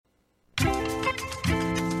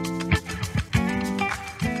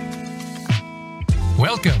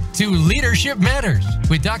Welcome to Leadership Matters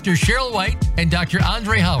with Dr. Sheryl White and Dr.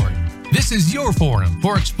 Andre Howard. This is your forum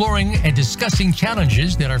for exploring and discussing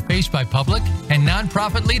challenges that are faced by public and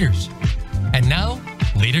nonprofit leaders. And now,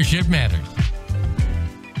 Leadership Matters.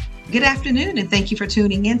 Good afternoon, and thank you for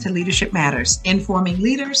tuning in to Leadership Matters, informing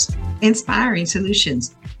leaders, inspiring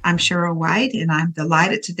solutions. I'm Sheryl White, and I'm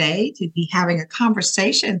delighted today to be having a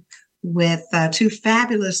conversation with two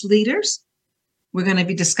fabulous leaders. We're going to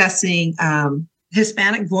be discussing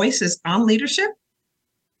Hispanic Voices on leadership.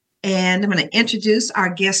 And I'm going to introduce our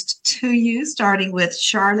guest to you, starting with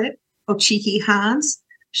Charlotte Ochiqui Hans.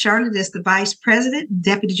 Charlotte is the Vice President,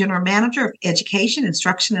 Deputy General Manager of Education,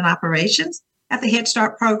 Instruction, and Operations at the Head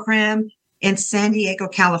Start program in San Diego,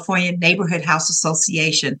 California Neighborhood House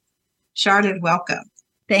Association. Charlotte, welcome.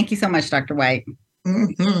 Thank you so much, Dr. White.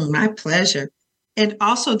 My pleasure. And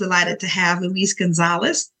also delighted to have Luis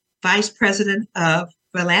Gonzalez, Vice President of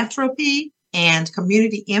Philanthropy and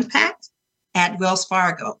Community Impact at Wells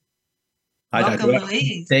Fargo. Hi, Welcome, Dr.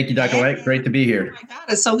 Luis. Thank you, Dr. White. Great to be here. Oh my God,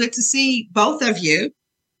 it's so good to see both of you.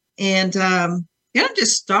 And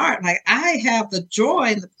just start. I have the joy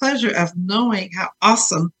and the pleasure of knowing how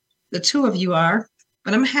awesome the two of you are.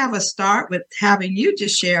 But I'm going to have a start with having you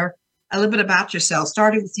just share a little bit about yourself,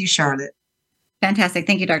 starting with you, Charlotte. Fantastic.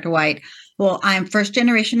 Thank you, Dr. White. Well, I'm first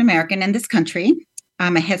generation American in this country.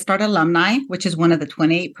 I'm a Head Start alumni, which is one of the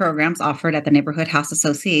 28 programs offered at the Neighborhood House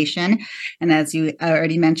Association. And as you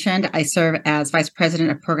already mentioned, I serve as Vice President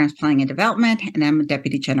of Programs Planning and Development, and I'm a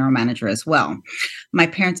Deputy General Manager as well. My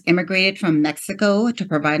parents immigrated from Mexico to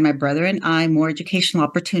provide my brother and I more educational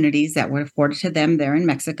opportunities that were afforded to them there in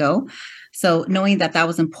Mexico. So knowing that that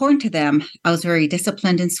was important to them, I was very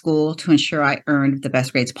disciplined in school to ensure I earned the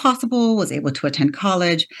best grades possible, was able to attend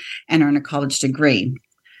college and earn a college degree.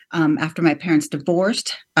 After my parents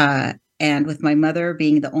divorced, and with my mother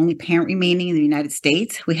being the only parent remaining in the United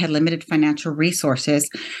States, we had limited financial resources,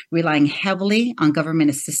 relying heavily on government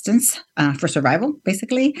assistance for survival,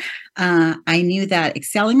 basically. I knew that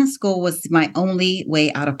excelling in school was my only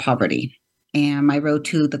way out of poverty and my road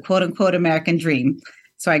to the quote-unquote American dream.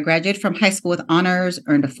 So I graduated from high school with honors,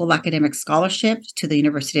 earned a full academic scholarship to the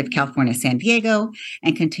University of California, San Diego,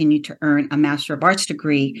 and continued to earn a Master of Arts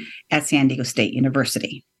degree at San Diego State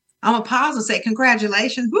University. I'm going to pause and say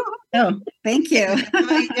congratulations. Woo! Oh, thank you.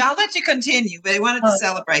 I'll let you continue, but I wanted to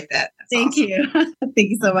celebrate that. Thank you.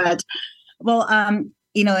 Thank you so much. Well,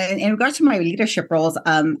 in regards to my leadership roles,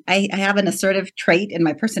 I have an assertive trait in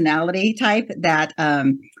my personality type that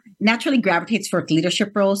naturally gravitates towards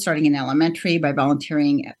leadership roles, starting in elementary by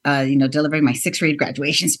volunteering, delivering my sixth grade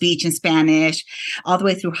graduation speech in Spanish, all the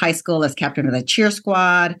way through high school as captain of the cheer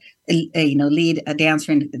squad, lead a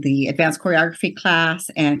dancer in the advanced choreography class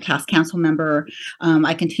and class council member.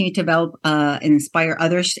 I continue to develop and inspire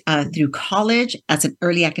others through college as an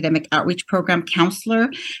early academic outreach program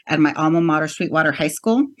counselor at my alma mater, Sweetwater High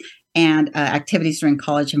School, and activities during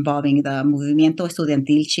college involving the Movimiento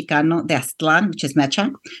Estudiantil Chicano de Aztlán, which is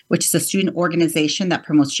MECHA, which is a student organization that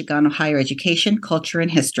promotes Chicano higher education, culture,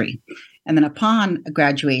 and history. And then upon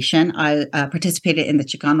graduation, I participated in the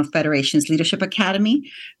Chicano Federation's Leadership Academy,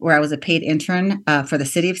 where I was a paid intern for the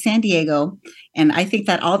city of San Diego. And I think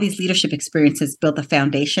that all these leadership experiences built the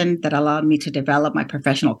foundation that allowed me to develop my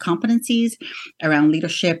professional competencies around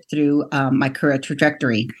leadership through my career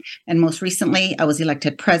trajectory. And most recently, I was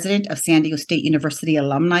elected president of San Diego State University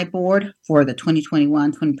Alumni Board for the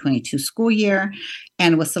 2021-2022 school year,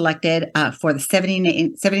 and was selected for the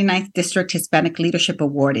 79th District Hispanic Leadership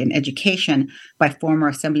Award in Education by former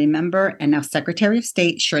Assembly member and now Secretary of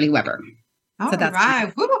State Shirley Weber. All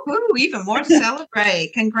right. Woo-hoo. Even more to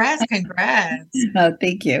celebrate. Congrats.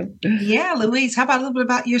 Thank you. Yeah, Luis, how about a little bit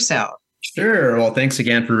about yourself? Sure. Well, thanks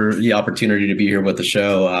again for the opportunity to be here with the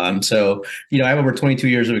show. I have over 22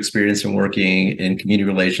 years of experience in working in community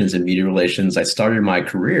relations and media relations. I started my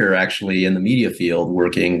career actually in the media field,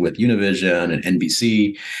 working with Univision and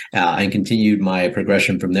NBC, and continued my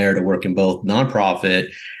progression from there to work in both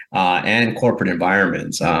nonprofit and corporate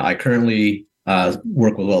environments. I currently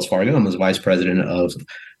work with Wells Fargo. I'm as vice president of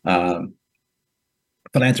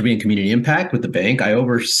Philanthropy and Community Impact with the bank. I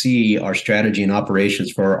oversee our strategy and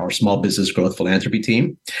operations for our small business growth philanthropy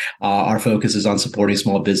team. Our focus is on supporting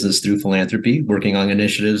small business through philanthropy, working on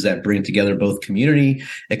initiatives that bring together both community,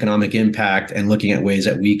 economic impact, and looking at ways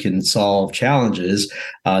that we can solve challenges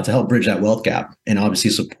to help bridge that wealth gap, and obviously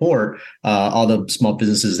support all the small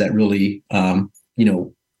businesses that really,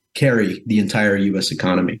 carry the entire U.S.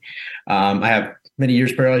 economy. I have many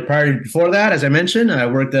years before that, as I mentioned, I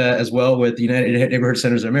worked as well with the United Neighborhood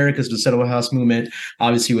Centers of America's the Settled House movement,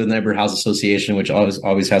 obviously with the Neighborhood House Association, which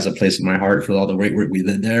always has a place in my heart for all the great work we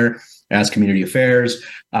did there. as community affairs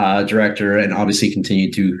director, and obviously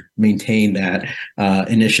continue to maintain that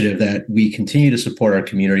initiative that we continue to support our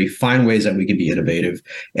community, find ways that we can be innovative,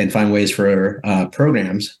 and find ways for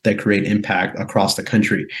programs that create impact across the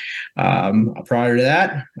country. Prior to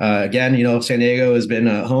that, again, San Diego has been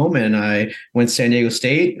a home, and I went to San Diego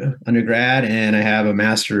State undergrad, and I have a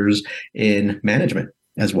master's in management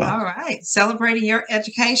as well. All right. Celebrating your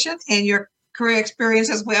education and your career experience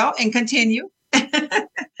as well, and continue.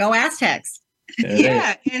 Go Aztecs.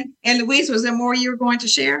 Yeah. And Luis, was there more you were going to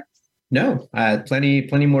share? No,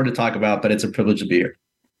 plenty more to talk about, but it's a privilege to be here.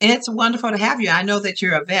 It's wonderful to have you. I know that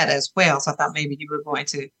you're a vet as well, so I thought maybe you were going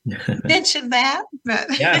to mention that.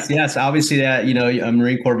 But Yes. Obviously, that I'm a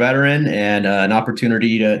Marine Corps veteran, and an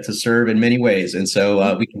opportunity to serve in many ways, and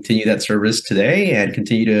so we continue that service today and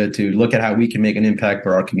continue to look at how we can make an impact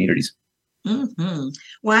for our communities. Mm-hmm.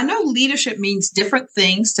 Well, I know leadership means different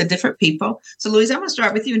things to different people. So, Luis, I'm going to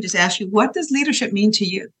start with you and just ask you, what does leadership mean to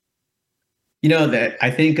you? That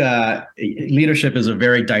I think leadership is a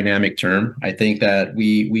very dynamic term. I think that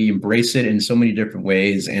we embrace it in so many different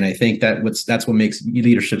ways, and I think that's what makes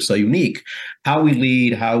leadership so unique. How we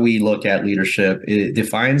lead, how we look at leadership, it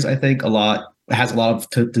defines, I think, has a lot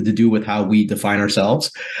to do with how we define ourselves.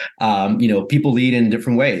 People lead in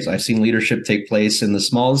different ways. I've seen leadership take place in the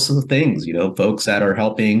smallest of things, folks that are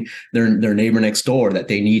helping their neighbor next door, that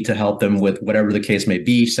they need to help them with whatever the case may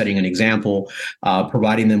be, setting an example,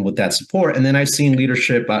 providing them with that support. And then I've seen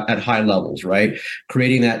leadership at high levels, right?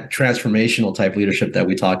 Creating that transformational type leadership that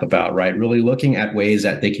we talk about, right? Really looking at ways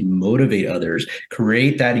that they can motivate others,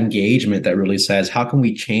 create that engagement that really says, how can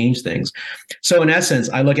we change things? So in essence,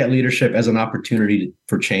 I look at leadership as an opportunity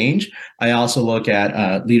for change. I also look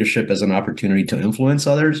at leadership as an opportunity to influence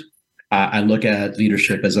others. I look at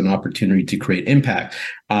leadership as an opportunity to create impact.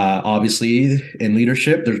 Obviously, in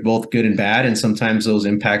leadership, there's both good and bad, and sometimes those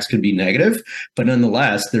impacts could be negative, but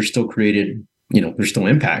nonetheless, they're still created. There's still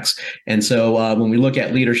impacts. And so when we look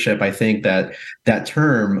at leadership, I think that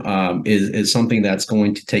term is something that's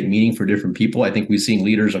going to take meaning for different people. I think we've seen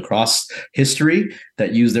leaders across history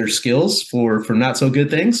that use their skills for not so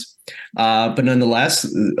good things. But nonetheless,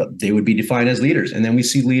 they would be defined as leaders. And then we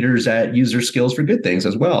see leaders that use their skills for good things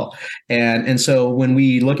as well. And so when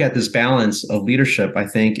we look at this balance of leadership, I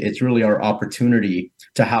think it's really our opportunity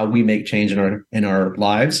to how we make change in our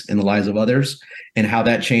lives, in the lives of others, and how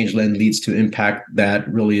that change then leads to impact that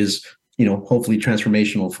really is, hopefully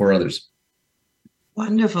transformational for others.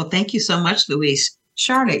 Wonderful. Thank you so much, Luis.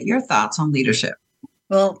 Charlotte, your thoughts on leadership?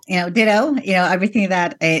 Well, ditto, everything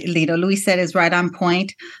that Luis said is right on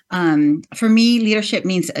point. For me, leadership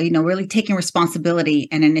means, really taking responsibility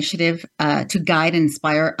and initiative to guide and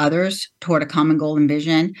inspire others toward a common goal and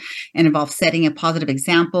vision, and involves setting a positive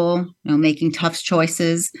example, making tough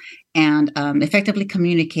choices, and effectively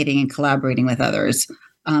communicating and collaborating with others.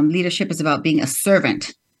 Leadership is about being a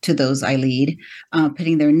servant to those I lead,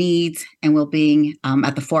 putting their needs and well-being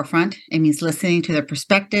at the forefront. It means listening to their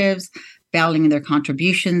perspectives, valuing their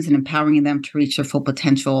contributions, and empowering them to reach their full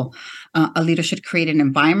potential. A leader should create an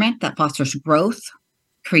environment that fosters growth,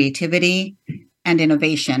 creativity, and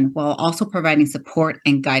innovation, while also providing support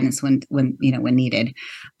and guidance when needed.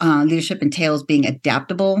 Leadership entails being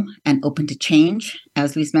adaptable and open to change.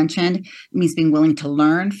 As Luis mentioned, it means being willing to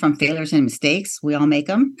learn from failures and mistakes. We all make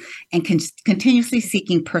them, and continuously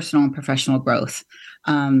seeking personal and professional growth.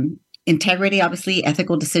 Integrity, obviously,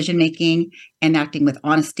 ethical decision-making, and acting with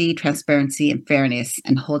honesty, transparency, and fairness,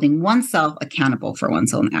 and holding oneself accountable for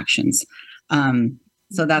one's own actions.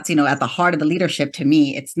 So that's, at the heart of the leadership. To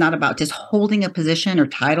me, it's not about just holding a position or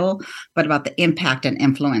title, but about the impact and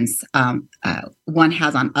influence one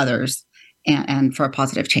has on others and for a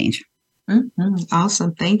positive change. Mm-hmm.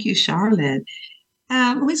 Awesome. Thank you, Charlotte.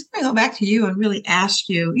 We're going to go back to you and really ask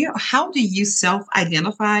you, how do you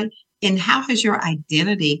self-identify, and how has your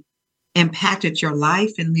identity impacted your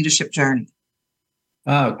life and leadership journey?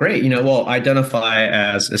 Great. Well, I identify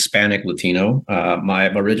as Hispanic Latino.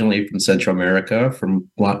 I'm originally from Central America, from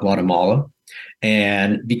Guatemala.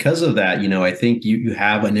 And because of that, I think you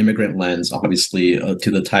have an immigrant lens, obviously,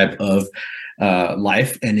 to the type of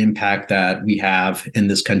life and impact that we have in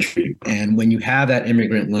this country. And when you have that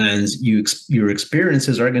immigrant lens, your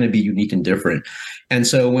experiences are going to be unique and different. And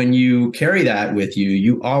so when you carry that with you,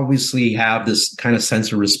 you obviously have this kind of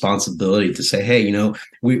sense of responsibility to say, hey,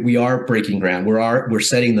 we are breaking ground. We're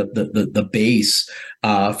setting the base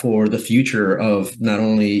for the future of not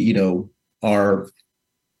only, our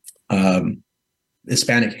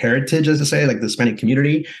Hispanic heritage, as I say, like the Hispanic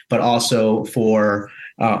community, but also for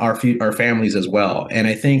our families as well. And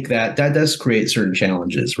I think that does create certain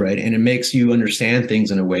challenges, right? And it makes you understand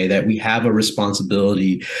things in a way that we have a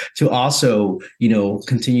responsibility to also,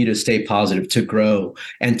 continue to stay positive, to grow,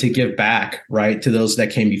 and to give back, right, to those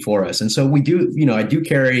that came before us. And so we do, I do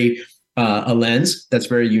carry a lens that's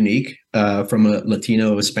very unique from a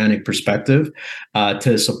Latino Hispanic perspective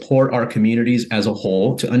to support our communities as a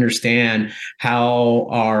whole, to understand how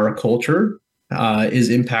our culture is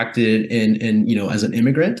impacted in as an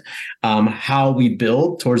immigrant, how we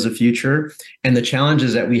build towards the future, and the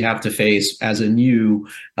challenges that we have to face as a new,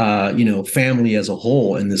 family as a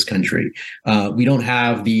whole in this country. We don't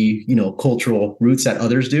have the, cultural roots that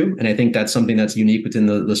others do. And I think that's something that's unique within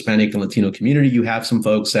the Hispanic and Latino community. You have some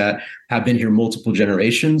folks that have been here multiple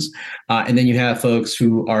generations, and then you have folks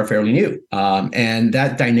who are fairly new. And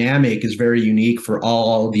that dynamic is very unique for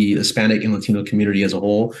all the Hispanic and Latino community as a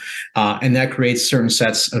whole. And that creates certain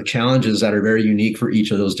sets of challenges that are very unique for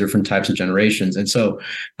each of those different types of generations. And so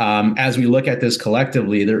as we look at this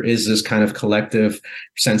collectively, there is this kind of collective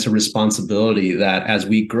sense of responsibility that as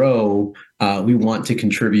we grow, we want to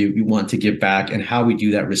contribute, we want to give back, and how we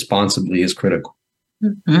do that responsibly is critical.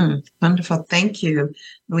 Mm-hmm. Wonderful. Thank you,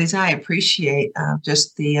 Louisa. I appreciate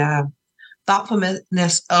just the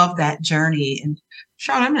thoughtfulness of that journey. And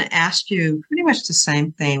Charlotte, I'm going to ask you pretty much the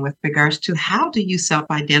same thing with regards to how do you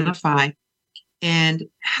self-identify, and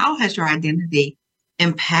how has your identity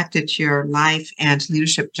impacted your life and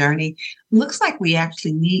leadership journey? Looks like we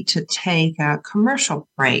actually need to take a commercial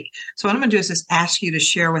break. So what I'm going to do is just ask you to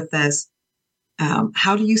share with us,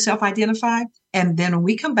 how do you self-identify? And then when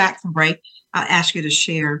we come back from break, I'll ask you to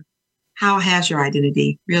share, how has your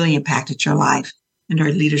identity really impacted your life and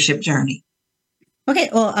your leadership journey? Okay,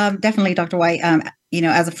 well, definitely, Dr. White.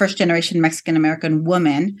 As a first-generation Mexican-American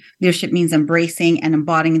woman, leadership means embracing and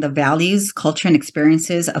embodying the values, culture, and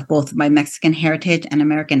experiences of both my Mexican heritage and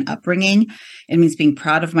American upbringing. It means being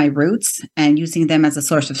proud of my roots and using them as a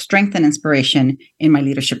source of strength and inspiration in my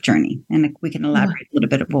leadership journey. And we can elaborate a little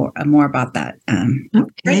bit more about that.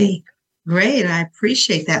 Okay, great. I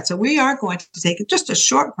appreciate that. So we are going to take just a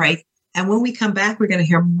short break. And when we come back, we're going to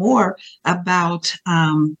hear more about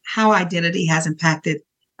how identity has impacted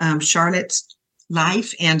Charlotte's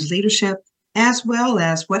life and leadership, as well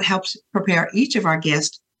as what helps prepare each of our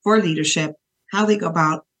guests for leadership, how they go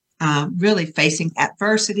about really facing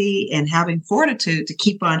adversity and having fortitude to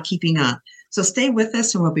keep on keeping on. So stay with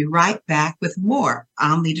us, and we'll be right back with more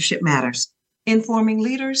on Leadership Matters, informing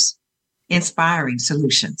leaders, inspiring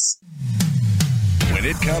solutions. When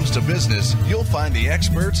it comes to business, you'll find the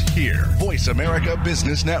experts here. Voice America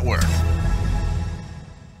Business Network.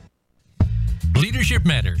 Leadership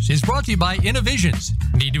Matters is brought to you by Innovisions.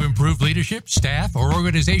 Need to improve leadership, staff, or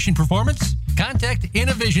organization performance? Contact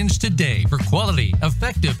Innovisions today for quality,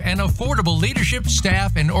 effective, and affordable leadership,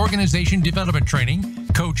 staff, and organization development training,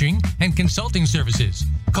 coaching, and consulting services.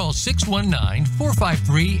 Call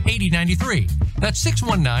 619-453-8093. That's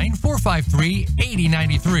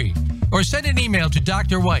 619-453-8093. Or send an email to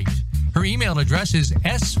Dr. White. Her email address is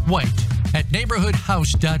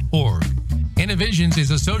swhite@neighborhoodhouse.org. Innovisions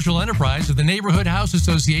is a social enterprise of the Neighborhood House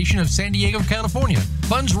Association of San Diego, California.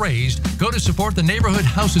 Funds raised go to support the Neighborhood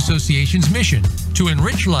House Association's mission to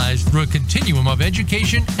enrich lives through a continuum of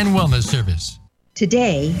education and wellness service.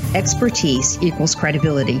 Today, expertise equals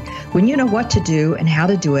credibility. When you know what to do and how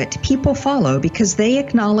to do it, people follow because they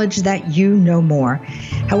acknowledge that you know more.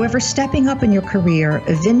 However, stepping up in your career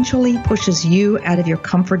eventually pushes you out of your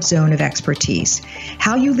comfort zone of expertise.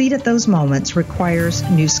 How you lead at those moments requires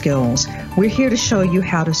new skills. We're here to show you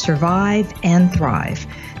how to survive and thrive.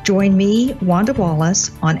 Join me, Wanda Wallace,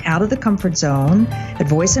 on Out of the Comfort Zone at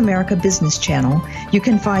Voice America Business Channel. You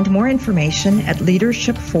can find more information at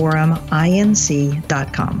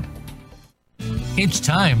leadershipforuminc.com. It's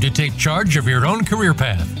time to take charge of your own career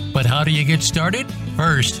path. But how do you get started?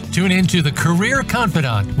 First, tune into The Career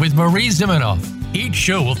Confidant with Marie Zimenoff. Each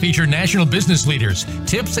show will feature national business leaders,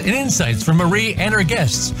 tips and insights from Marie and her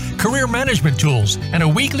guests, career management tools, and a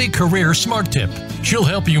weekly career smart tip. She'll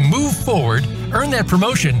help you move forward, earn that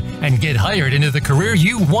promotion, and get hired into the career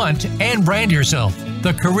you want and brand yourself.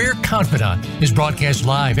 The Career Confidant is broadcast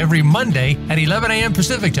live every Monday at 11 a.m.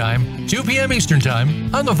 Pacific Time, 2 p.m. Eastern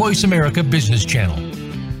Time on the Voice America Business Channel.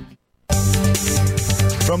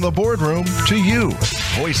 From the boardroom to you,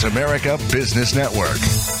 Voice America Business Network.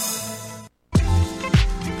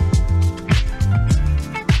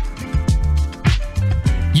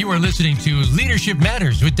 You are listening to Leadership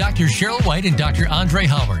Matters with Dr. Sheryl White and Dr. Andre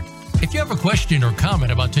Howard. If you have a question or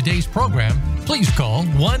comment about today's program, please call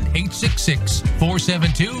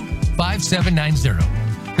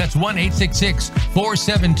 1-866-472-5790. That's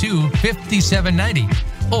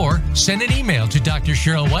 1-866-472-5790. Or send an email to Dr.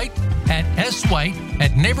 Sheryl White at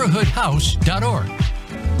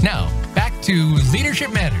swhite@neighborhoodhouse.org. Now, back to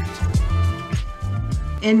Leadership Matters.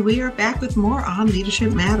 And we are back with more on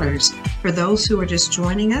Leadership Matters. For those who are just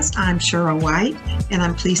joining us, I'm Sheryl White, and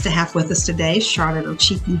I'm pleased to have with us today Charlotte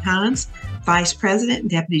Ochiqui, Vice President and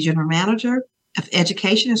Deputy General Manager of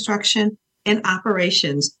Education, Instruction, and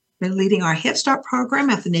Operations. Been leading our Head Start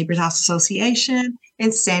program at the Neighborhood House Association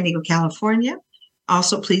in San Diego, California.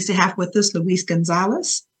 Also pleased to have with us Luis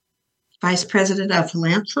Gonzalez, Vice President of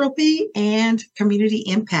Philanthropy and Community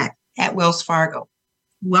Impact at Wells Fargo.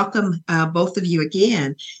 Welcome, both of you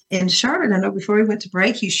again. And Charlotte, I know before we went to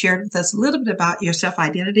break, you shared with us a little bit about your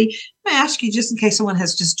self-identity. I'm going to ask you, just in case someone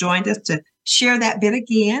has just joined us, to share that bit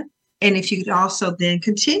again. And if you could also then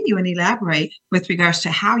continue and elaborate with regards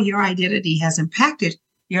to how your identity has impacted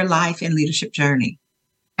your life and leadership journey.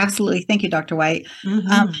 Absolutely. Thank you, Dr. White.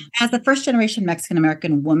 As a first-generation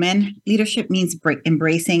Mexican-American woman, leadership means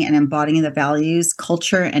embracing and embodying the values,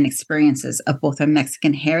 culture, and experiences of both my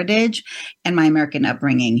Mexican heritage and my American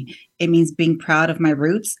upbringing. It means being proud of my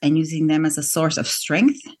roots and using them as a source of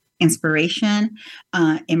strength, inspiration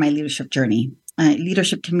in my leadership journey.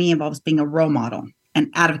 Leadership to me involves being a role model, an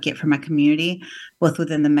advocate for my community, both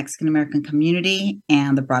within the Mexican-American community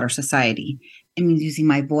and the broader society. It means using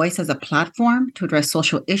my voice as a platform to address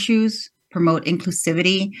social issues, promote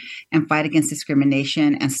inclusivity, and fight against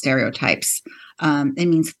discrimination and stereotypes. It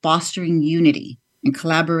means fostering unity and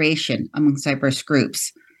collaboration amongst diverse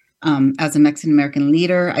groups. As a Mexican-American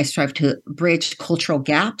leader, I strive to bridge cultural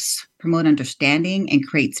gaps, promote understanding, and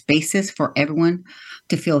create spaces for everyone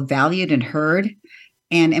to feel valued and heard,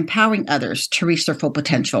 and empowering others to reach their full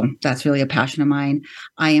potential. That's really a passion of mine.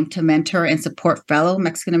 I am to mentor and support fellow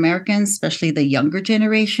Mexican Americans, especially the younger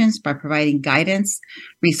generations, by providing guidance,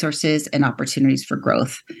 resources, and opportunities for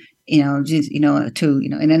growth. In a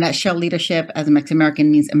nutshell, leadership as a Mexican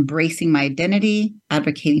American means embracing my identity,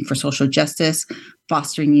 advocating for social justice,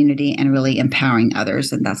 fostering unity, and really empowering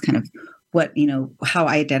others. And that's kind of what, how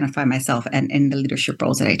I identify myself and the leadership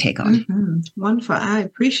roles that I take on. Wonderful. I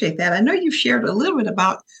appreciate that. I know you've shared a little bit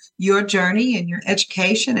about your journey and your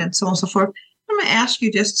education and so on and so forth. I'm going to ask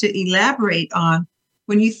you just to elaborate on,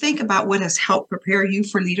 when you think about what has helped prepare you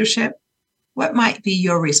for leadership, what might be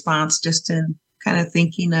your response just in kind of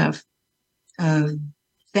thinking of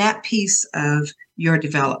that piece of your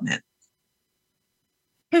development?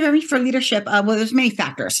 Preparing for leadership, there's many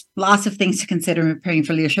factors, lots of things to consider in preparing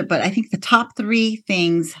for leadership. But I think the top three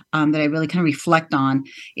things that I really kind of reflect on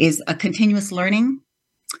is a continuous learning,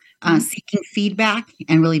 seeking feedback,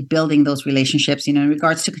 and really building those relationships. In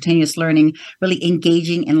regards to continuous learning, really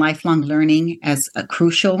engaging in lifelong learning as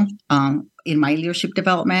crucial in my leadership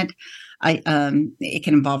development. It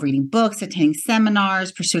can involve reading books, attending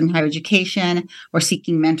seminars, pursuing higher education, or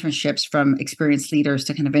seeking mentorships from experienced leaders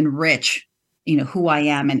to kind of enrich who I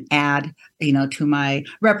am and add, to my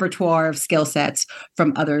repertoire of skill sets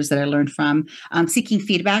from others that I learned from. Seeking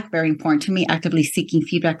feedback, very important to me. Actively seeking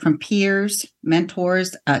feedback from peers,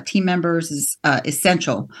 mentors, team members is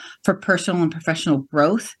essential for personal and professional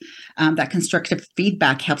growth. That constructive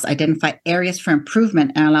feedback helps identify areas for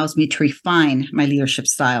improvement and allows me to refine my leadership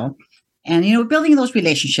style. And, building those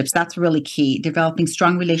relationships, that's really key. Developing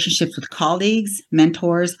strong relationships with colleagues,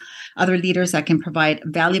 mentors, other leaders that can provide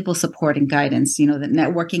valuable support and guidance. That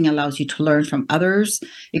networking allows you to learn from others'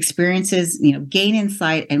 experiences, gain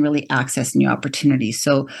insight, and really access new opportunities.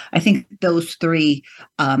 So I think those three,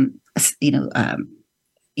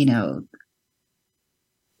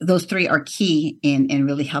 those three are key in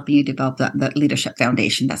really helping you develop that leadership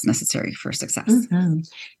foundation that's necessary for success.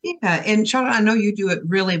 Yeah. And Charlotte, I know you do it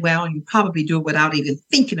really well. You probably do it without even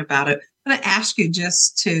thinking about it. I'm going to ask you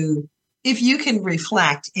just to, if you can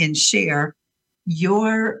reflect and share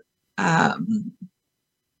your, I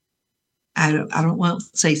don't want to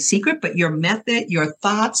say secret, but your method, your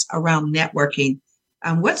thoughts around networking.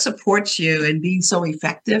 What supports you in being so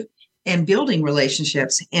effective in building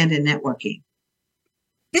relationships and in networking?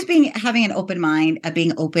 Just having an open mind,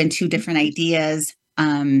 being open to different ideas,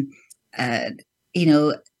 accessing,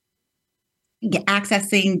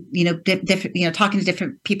 different, talking to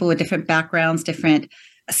different people with different backgrounds, different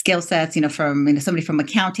skill sets, from, somebody from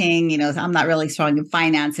accounting, I'm not really strong in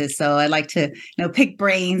finances. So I like to, pick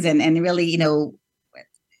brains and really,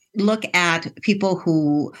 look at people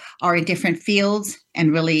who are in different fields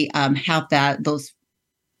and really have those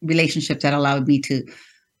relationships that allowed me to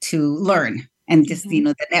learn. And just, the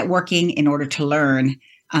networking in order to learn,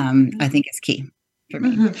 I think is key for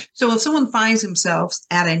me. So if someone finds themselves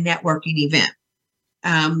at a networking event,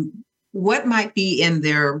 what might be in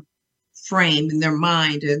their frame, in their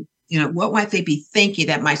mind, and what might they be thinking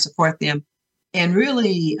that might support them, and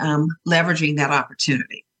really leveraging that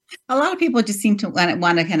opportunity. A lot of people just seem to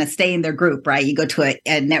want to kind of stay in their group, right? You go to a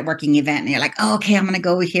networking event and you're like, oh, okay, I'm going to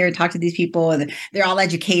go over here and talk to these people, and they're all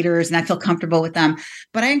educators and I feel comfortable with them.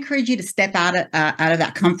 But I encourage you to step out of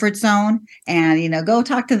that comfort zone and, go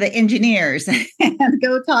talk to the engineers and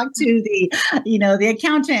go talk to the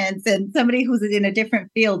accountants and somebody who's in a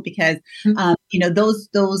different field, because,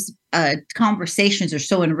 those conversations are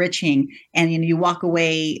so enriching, and you walk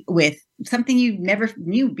away with something you never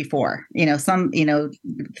knew before, some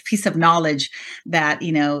piece of knowledge that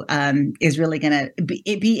is really going to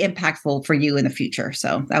be impactful for you in the future.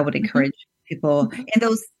 So I would encourage people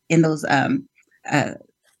in those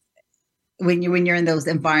when you're in those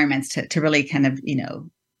environments to really kind of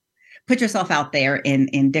put yourself out there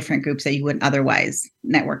in different groups that you wouldn't otherwise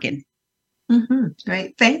network in. Mm-hmm.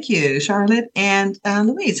 Great. Thank you, Charlotte. And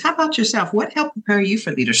Louise, how about yourself? What helped prepare you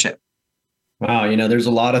for leadership? Wow. There's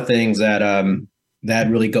a lot of things that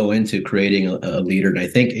really go into creating a leader. And I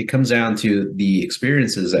think it comes down to the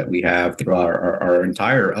experiences that we have through our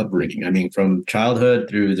entire upbringing. I mean, from childhood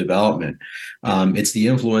through development, it's the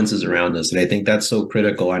influences around us. And I think that's so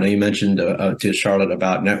critical. I know you mentioned to Charlotte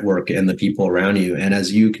about network and the people around you. And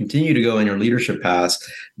as you continue to go in your leadership paths,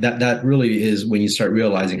 that really is when you start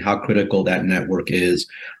realizing how critical that network is.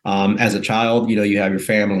 As a child, you have your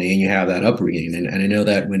family and you have that upbringing. And I know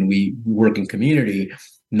that when we work in community,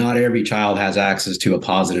 not every child has access to a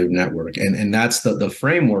positive network. And that's the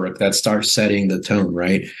framework that starts setting the tone,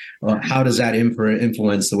 right? How does that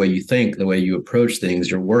influence the way you think, the way you approach things,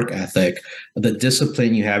 your work ethic, the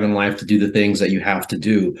discipline you have in life to do the things that you have to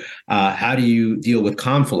do? How do you deal with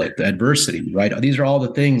conflict, adversity, right? These are all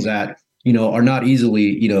the things that are not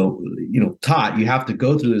easily, taught. You have to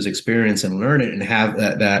go through this experience and learn it and have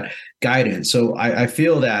that guidance. So I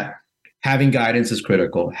feel that having guidance is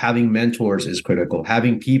critical. Having mentors is critical.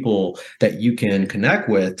 Having people that you can connect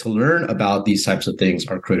with to learn about these types of things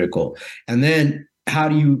are critical. And then how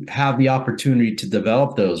do you have the opportunity to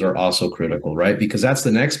develop those are also critical, right? Because that's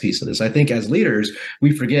the next piece of this. I think as leaders,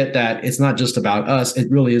 we forget that it's not just about us. It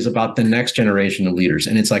really is about the next generation of leaders.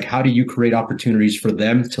 And it's like, how do you create opportunities for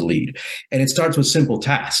them to lead? And it starts with simple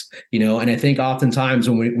tasks, and I think oftentimes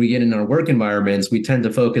when we get in our work environments, we tend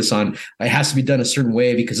to focus on, it has to be done a certain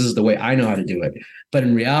way because this is the way I know how to do it. But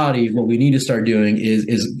in reality, what we need to start doing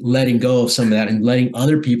is letting go of some of that and letting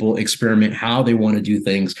other people experiment how they want to do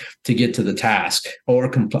things to get to the task or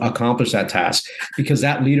accomplish that task, because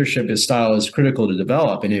that leadership style is critical to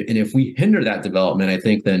develop. And if we hinder that development, I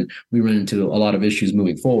think then we run into a lot of issues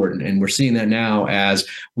moving forward. And we're seeing that now as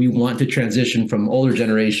we want to transition from older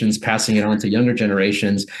generations, passing it on to younger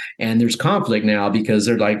generations. And there's conflict now because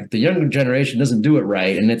they're like, the younger generation doesn't do it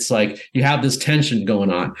right. And it's like you have this tension going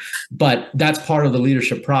on. But that's part of the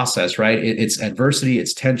leadership process, right? It's adversity,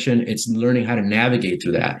 it's tension, it's learning how to navigate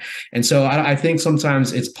through that. And so I think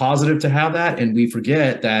sometimes it's positive to have that, and we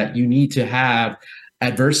forget that you need to have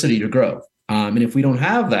adversity to grow. And if we don't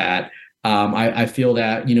have that, I feel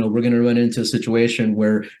that we're going to run into a situation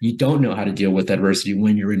where you don't know how to deal with adversity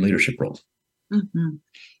when you're in leadership roles. Mm-hmm.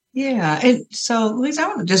 Yeah, and so Louise, I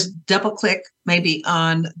want to just double click maybe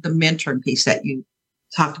on the mentoring piece that you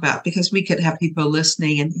talked about, because we could have people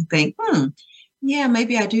listening and think, yeah,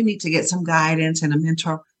 maybe I do need to get some guidance and a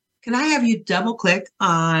mentor. Can I have you double click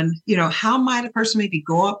on, how might a person maybe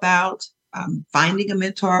go about finding a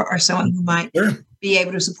mentor or someone who might be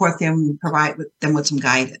able to support them and provide them with some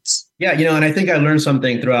guidance? Yeah, and I think I learned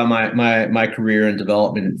something throughout my career and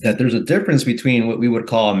development, that there's a difference between what we would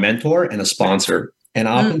call a mentor and a sponsor. And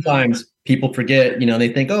oftentimes people forget,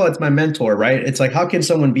 they think, oh, it's my mentor, right? It's like, how can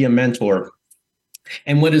someone be a mentor?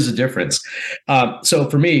 And what is the difference? So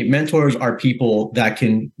for me, mentors are people that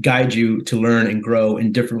can guide you to learn and grow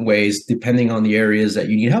in different ways, depending on the areas that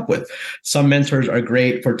you need help with. Some mentors are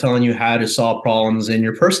great for telling you how to solve problems in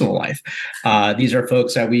your personal life. These are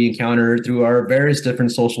folks that we encounter through our various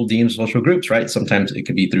different social teams, social groups, right? Sometimes it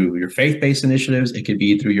could be through your faith-based initiatives. It could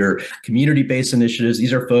be through your community-based initiatives.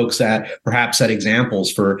 These are folks that perhaps set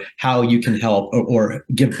examples for how you can help or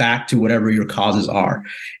give back to whatever your causes are.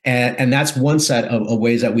 And that's one set of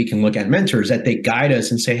ways that we can look at mentors, that they guide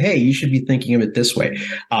us and say, hey, you should be thinking of it this way.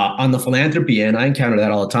 On the philanthropy end, I encounter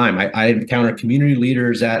that all the time. I encounter community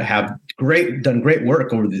leaders that have done great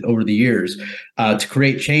work over the years to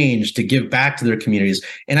create change, to give back to their communities.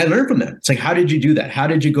 And I learn from them. It's like, how did you do that? How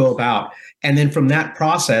did you go about? And then from that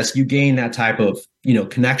process, you gain that type of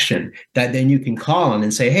connection that then you can call on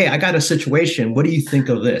and say, hey, I got a situation. What do you think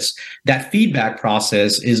of this? That feedback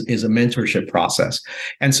process is a mentorship process.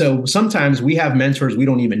 And so sometimes we have mentors, we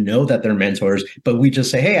don't even know that they're mentors, but we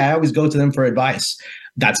just say, hey, I always go to them for advice.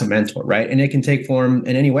 That's a mentor, right? And it can take form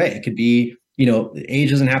in any way. It could be,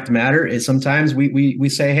 age doesn't have to matter. It's sometimes we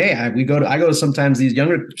say, hey, I go to sometimes these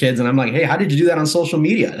younger kids and I'm like, hey, how did you do that on social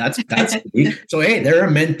media? That's so, hey, they're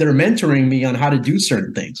mentoring me on how to do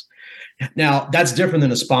certain things. Now, that's different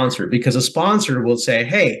than a sponsor, because a sponsor will say,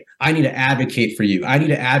 hey, I need to advocate for you. I need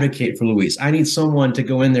to advocate for Luis. I need someone to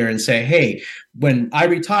go in there and say, hey, when I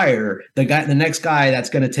retire, the next guy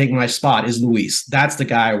that's going to take my spot is Luis. That's the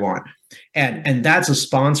guy I want. And that's a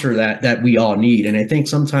sponsor that we all need. And I think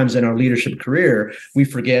sometimes in our leadership career, we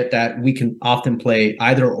forget that we can often play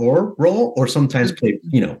either or role, or sometimes play,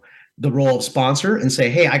 the role of sponsor and say,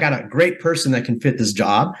 hey, I got a great person that can fit this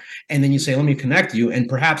job. And then you say, let me connect you. And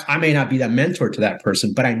perhaps I may not be that mentor to that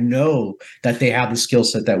person, but I know that they have the skill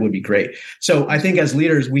set that would be great. So I think as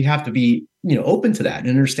leaders, we have to be, open to that and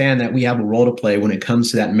understand that we have a role to play when it comes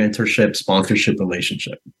to that mentorship, sponsorship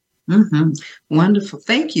relationship. Mm-hmm. Wonderful.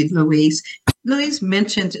 Thank you, Luis. Luis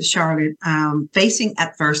mentioned, Charlotte, facing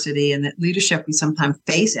adversity, and that leadership, we sometimes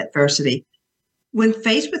face adversity. When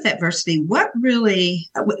faced with adversity, what really,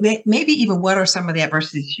 maybe even what are some of the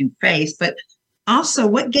adversities you faced, but also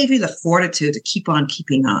what gave you the fortitude to keep on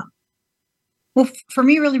keeping on? Well, for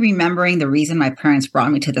me, really remembering the reason my parents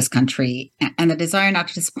brought me to this country and the desire not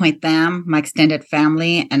to disappoint them, my extended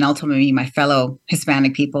family, and ultimately my fellow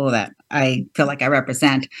Hispanic people that I feel like I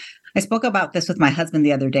represent. I spoke about this with my husband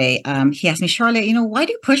the other day. He asked me, Charlotte, why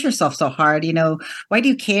do you push yourself so hard? Why do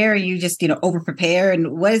you care? You just, over prepare.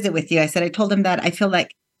 And what is it with you? I told him that I feel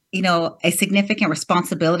like, a significant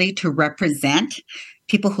responsibility to represent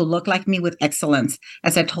people who look like me with excellence.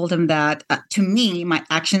 As I told him that to me, my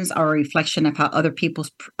actions are a reflection of how other people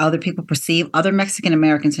perceive other Mexican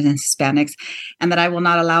Americans and Hispanics, and that I will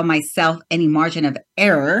not allow myself any margin of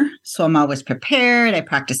error. So I'm always prepared. I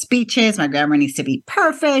practice speeches. My grammar needs to be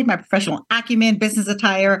perfect. My professional acumen, business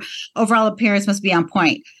attire, overall appearance must be on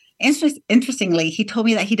point. Interestingly, he told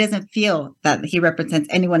me that he doesn't feel that he represents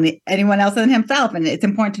anyone else than himself. And it's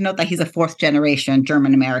important to note that he's a fourth generation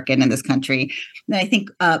German American in this country. And I think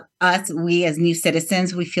we as new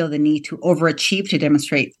citizens, we feel the need to overachieve to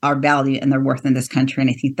demonstrate our value and their worth in this country.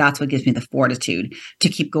 And I think that's what gives me the fortitude to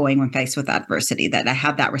keep going when faced with adversity, that I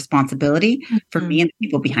have that responsibility for me and the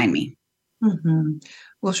people behind me. Mm-hmm.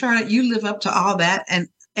 Well, Charlotte, you live up to all that. And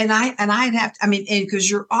I'd have to,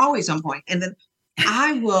 because you're always on point. And then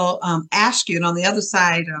I will ask you, and on the other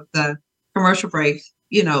side of the commercial break,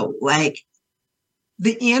 like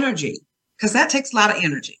the energy, because that takes a lot of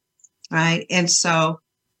energy, right? And so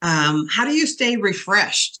how do you stay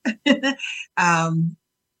refreshed doing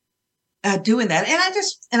that?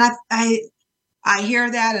 And I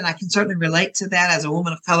hear that, and I can certainly relate to that as a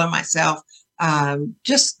woman of color myself.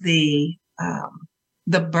 Just the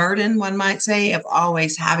burden, one might say, of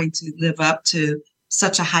always having to live up to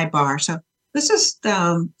such a high bar. So let's just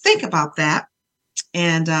think about that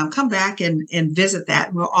and come back and visit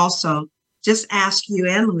that. We'll also just ask you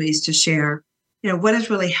and Luis to share, what has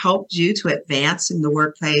really helped you to advance in the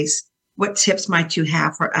workplace? What tips might you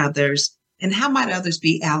have for others? And how might others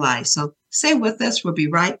be allies? So stay with us. We'll be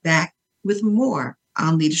right back with more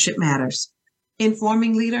on Leadership Matters.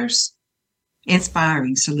 Informing leaders,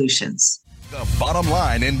 inspiring solutions. The bottom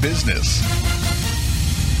line in business.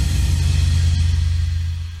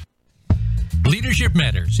 Leadership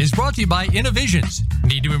Matters is brought to you by Innovisions.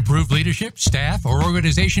 Need to improve leadership, staff, or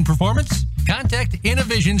organization performance? Contact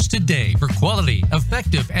Innovisions today for quality,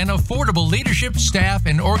 effective, and affordable leadership, staff,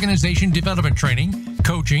 and organization development training,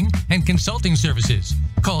 coaching, and consulting services.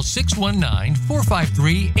 Call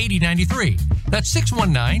 619-453-8093. That's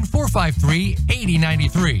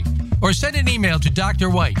 619-453-8093. Or send an email to Dr.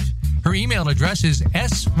 White. Her email address is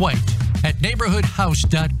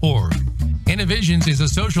swhite@neighborhoodhouse.org. Innovisions is a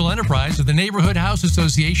social enterprise of the Neighborhood House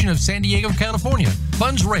Association of San Diego, California.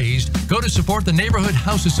 Funds raised go to support the Neighborhood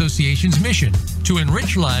House Association's mission to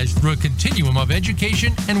enrich lives through a continuum of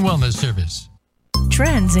education and wellness service.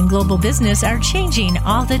 Trends in global business are changing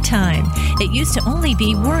all the time. It used to only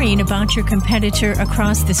be worrying about your competitor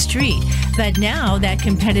across the street, but now that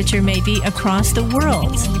competitor may be across the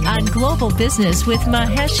world. On Global Business with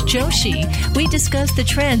Mahesh Joshi, we discuss the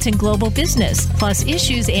trends in global business, plus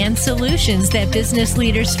issues and solutions that business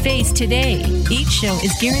leaders face today. Each show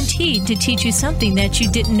is guaranteed to teach you something that you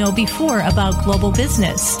didn't know before about global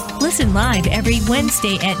business. Listen live every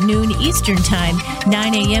Wednesday at noon Eastern Time,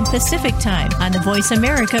 9 a.m. Pacific Time on the Voice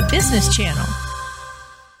America Business Channel.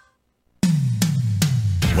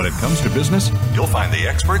 When it comes to business, you'll find the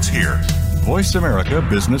experts here. Voice America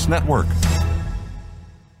Business Network.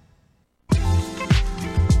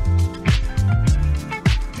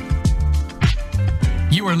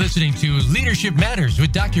 You are listening to Leadership Matters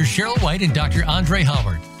with Dr. Sheryl White and Dr. Andre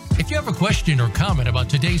Howard. If you have a question or comment about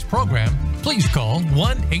today's program, please call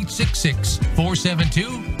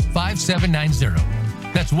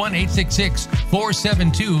 1-866-472-5790. That's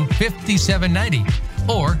 1-866-472-5790.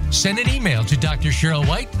 Or send an email to Dr. Sheryl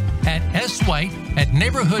White at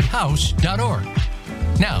swhite@neighborhoodhouse.org.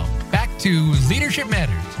 Now, back to Leadership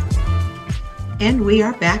Matters. And we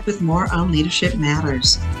are back with more on Leadership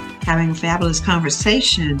Matters, having a fabulous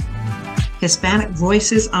conversation. Hispanic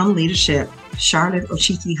Voices on Leadership. Charlotte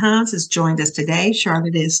Ochiqui Hans has joined us today.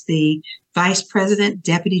 Charlotte is the Vice President,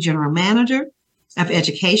 Deputy General Manager of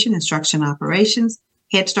Education, Instruction Operations,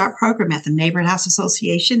 Head Start Program at the Neighborhood House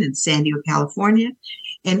Association in San Diego, California.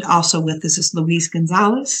 And also with us is Luis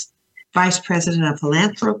Gonzalez, Vice President of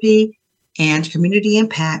Philanthropy and Community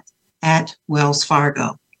Impact at Wells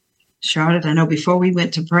Fargo. Charlotte, I know before we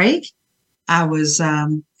went to break, I was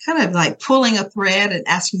kind of like pulling a thread and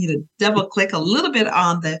asking you to double click a little bit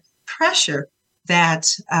on the pressure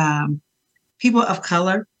that people of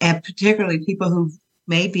color, and particularly people who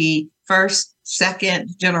may be first,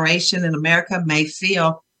 second generation in America, may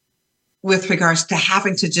feel with regards to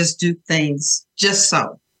having to just do things just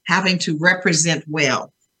so, having to represent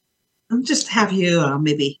well. I'll just have you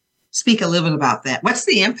maybe speak a little bit about that. What's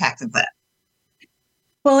the impact of that?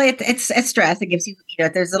 Well, it's stress. It gives you,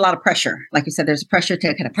 there's a lot of pressure. Like you said, there's pressure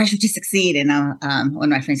to succeed. And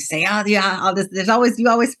when my friends say, "Oh, yeah, you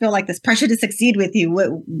always feel like this pressure to succeed with you.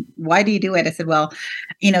 Why do you do it?" I said, well,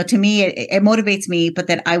 to me, it motivates me, but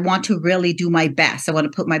that I want to really do my best. I want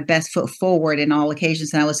to put my best foot forward in all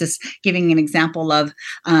occasions. And I was just giving an example of,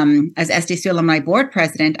 as SDC Alumni Board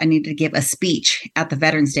President, I needed to give a speech at the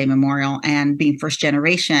Veterans Day Memorial. And being first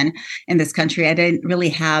generation in this country, I didn't really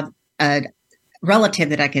have a relative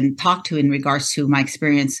that I can talk to in regards to my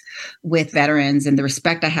experience with veterans and the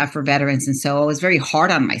respect I have for veterans. And so I was very hard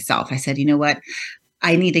on myself. I said, you know what,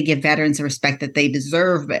 I need to give veterans the respect that they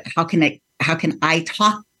deserve, but how can I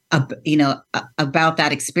talk about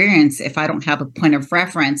that experience if I don't have a point of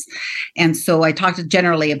reference? And so I talked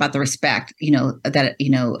generally about the respect, that,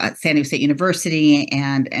 at San Diego State University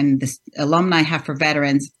and this alumni have for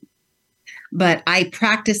veterans. But I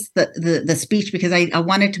practiced the speech because I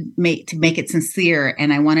wanted to make it sincere,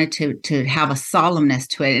 and I wanted to have a solemnness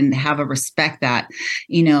to it and have a respect that,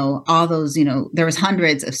 all those, there was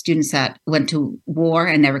hundreds of students that went to war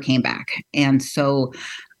and never came back. And so,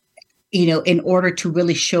 in order to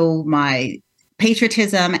really show my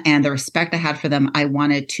patriotism and the respect I had for them, I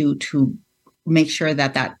wanted to make sure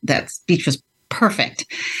that speech was perfect.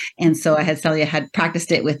 And so I had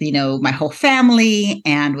practiced it with, my whole family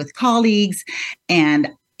and with colleagues. And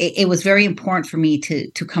it was very important for me to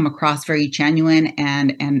come across very genuine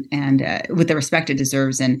and with the respect it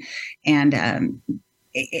deserves. And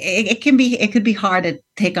it could be hard to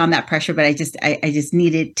take on that pressure, but I just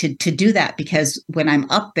needed to do that, because when I'm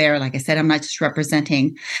up there, like I said, I'm not just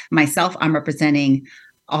representing myself, I'm representing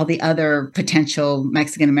all the other potential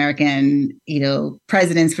Mexican-American,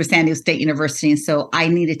 presidents for San Diego State University. And so I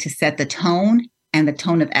needed to set the tone and the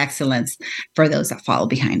tone of excellence for those that follow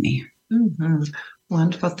behind me. Mm-hmm.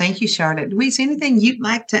 Wonderful. Thank you, Charlotte. Luis, anything you'd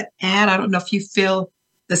like to add? I don't know if you feel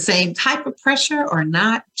the same type of pressure or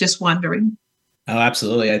not, just wondering. Oh,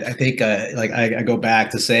 absolutely. I think I go back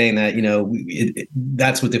to saying that,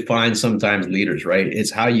 that's what defines sometimes leaders, right? It's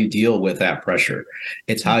how you deal with that pressure.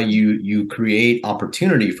 It's how you create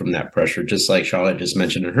opportunity from that pressure, just like Charlotte just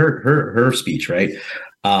mentioned in her speech, right?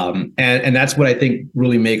 And that's what I think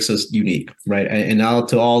really makes us unique, right? And now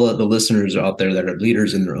to all the listeners out there that are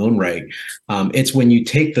leaders in their own right, it's when you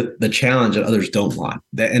take the challenge that others don't want,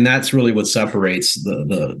 and that's really what separates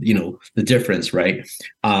the difference, right,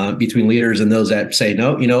 between leaders and those that say,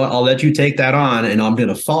 no, I'll let you take that on, and I'm going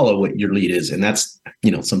to follow what your lead is, and that's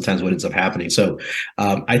sometimes what ends up happening. So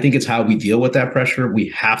I think it's how we deal with that pressure. We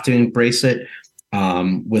have to embrace it.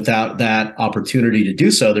 Without that opportunity to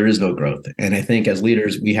do so, there is no growth. And I think as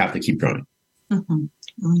leaders, we have to keep growing. Mm-hmm.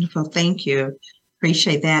 Wonderful. Thank you.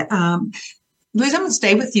 Appreciate that. Luis, I'm going to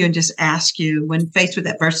stay with you and just ask you, when faced with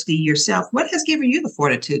adversity yourself, what has given you the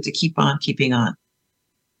fortitude to keep on keeping on?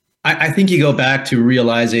 I think you go back to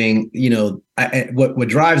realizing, what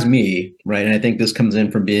drives me, right, and I think this comes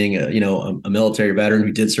in from being a military veteran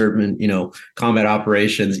who did serve in combat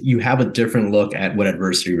operations. You have a different look at what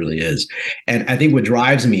adversity really is, and I think what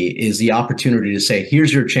drives me is the opportunity to say,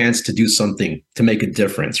 here's your chance to do something to make a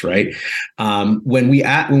difference, right? When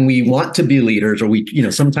we want to be leaders,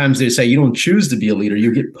 or sometimes they say you don't choose to be a leader,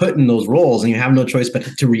 you get put in those roles and you have no choice but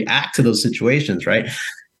to react to those situations, right?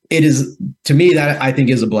 It is, to me, that I think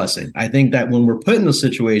is a blessing. I think that when we're put in those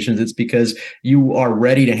situations, it's because you are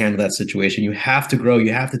ready to handle that situation. You have to grow,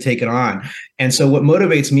 you have to take it on. And so what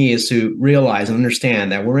motivates me is to realize and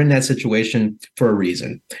understand that we're in that situation for a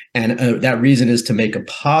reason. And that reason is to make a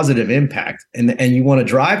positive impact. And you want to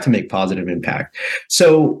drive to make positive impact.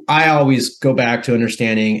 So I always go back to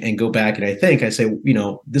understanding and go back and I say,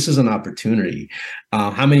 this is an opportunity.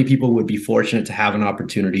 How many people would be fortunate to have an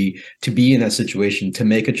opportunity to be in that situation, to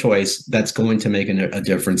make a choice that's going to make a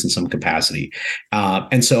difference in some capacity?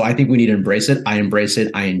 And so I think we need to embrace it. I embrace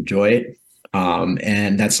it. I enjoy it.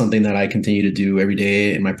 And that's something that I continue to do every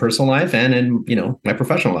day in my personal life and in, my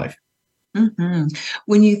professional life. Mm-hmm.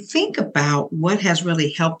 When you think about what has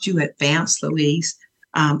really helped you advance, Louise,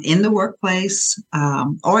 in the workplace,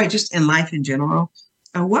 or just in life in general,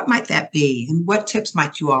 what might that be? And what tips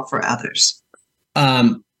might you offer others?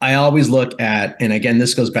 I always look at, and again,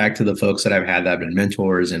 this goes back to the folks that I've had that have been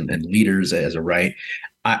mentors and leaders as a right.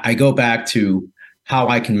 I go back to how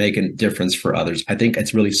I can make a difference for others. I think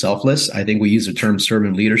it's really selfless. I think we use the term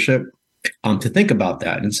servant leadership to think about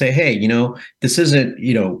that and say, hey, this isn't,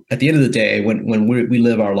 at the end of the day, when we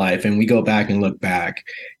live our life and we go back and look back,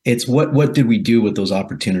 it's what did we do with those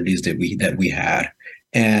opportunities that we had?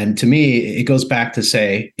 And to me, it goes back to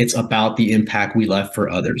say it's about the impact we left for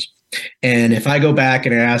others. And if I go back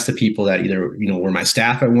and I ask the people that either, were my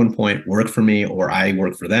staff at one point, work for me, or I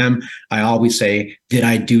work for them, I always say, did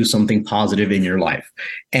I do something positive in your life?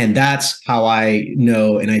 And that's how I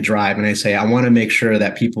know, and I drive and I say, I want to make sure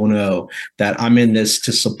that people know that I'm in this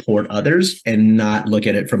to support others and not look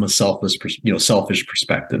at it from a selfish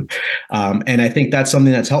perspective. And I think that's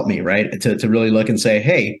something that's helped me, right? To really look and say,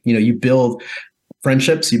 hey, you build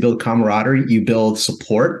friendships, you build camaraderie, you build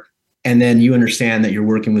support. And then you understand that you're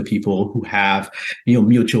working with people who have,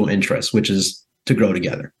 mutual interests, which is to grow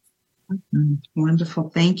together. Mm-hmm. Wonderful.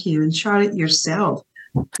 Thank you. And Charlotte, yourself,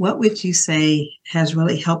 what would you say has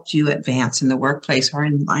really helped you advance in the workplace or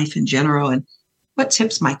in life in general? And what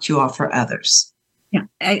tips might you offer others? Yeah,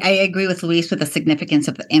 I agree with Louise with the significance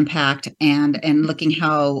of the impact and looking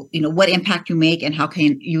how, what impact you make and how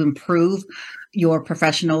can you improve your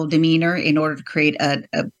professional demeanor in order to create a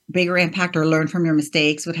bigger impact or learn from your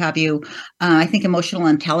mistakes, what have you. I think emotional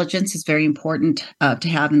intelligence is very important to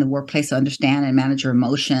have in the workplace to understand and manage your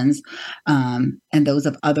emotions and those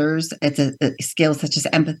of others. It's a skill such as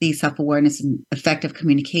empathy, self-awareness, and effective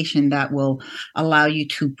communication that will allow you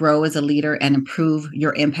to grow as a leader and improve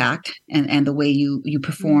your impact and the way you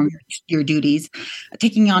perform your duties,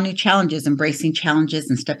 taking on new challenges, embracing challenges,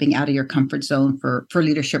 and stepping out of your comfort zone for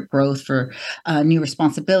leadership growth, for new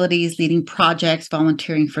responsibilities, leading projects,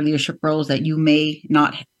 volunteering for leadership roles that you may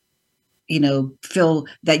not, feel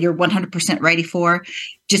that you're 100% ready for.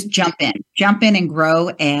 Just jump in and grow.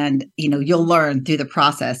 And, you'll learn through the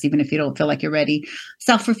process, even if you don't feel like you're ready.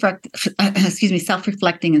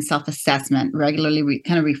 Self-reflecting and self-assessment, regularly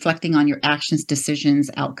kind of reflecting on your actions, decisions,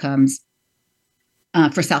 outcomes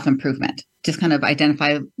for self-improvement. Just kind of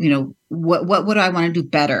identify, what do I want to do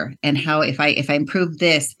better, and how if I improve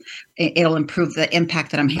this, it'll improve the impact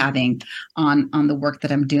that I'm having on the work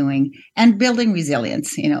that I'm doing, and building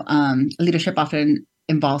resilience. Leadership often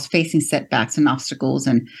involves facing setbacks and obstacles,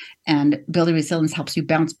 and building resilience helps you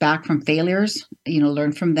bounce back from failures,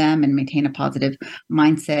 learn from them and maintain a positive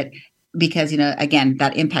mindset. Because, again,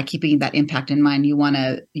 that impact, keeping that impact in mind, you want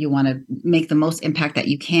to make the most impact that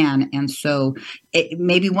you can. And so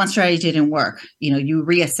maybe one strategy didn't work, you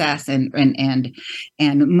reassess and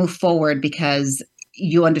move forward because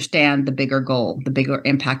you understand the bigger goal, the bigger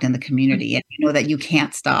impact in the community. And you know that you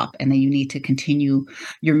can't stop and that you need to continue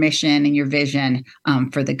your mission and your vision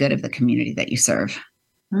for the good of the community that you serve.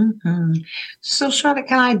 Mm-hmm. So, Charlotte,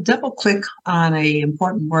 can I double click on an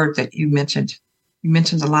important word that you mentioned? You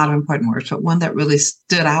mentioned a lot of important words, but one that really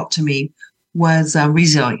stood out to me was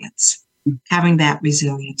resilience, having that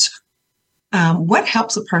resilience. What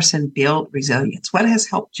helps a person build resilience? What has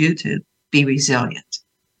helped you to be resilient?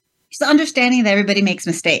 So understanding that everybody makes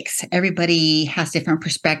mistakes. Everybody has different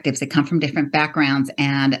perspectives. They come from different backgrounds.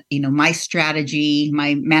 And, my strategy,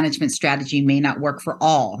 my management strategy may not work for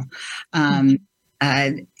all.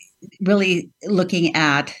 really looking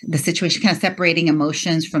at the situation, kind of separating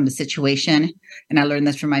emotions from the situation. And I learned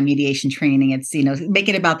this from my mediation training. It's, make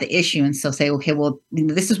it about the issue. And so say, okay, well,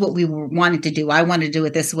 this is what we wanted to do. I wanted to do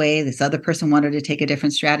it this way. This other person wanted to take a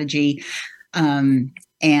different strategy. And,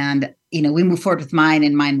 we moved forward with mine,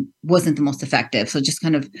 and mine wasn't the most effective. So just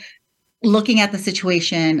kind of looking at the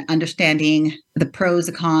situation, understanding the pros,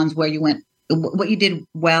 the cons, where you went, what you did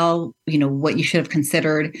well, what you should have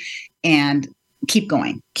considered, and keep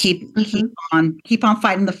going, keep on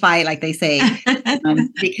fighting the fight, like they say,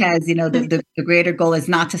 because the greater goal is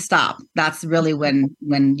not to stop. That's really when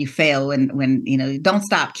you fail, when don't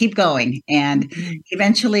stop, keep going, and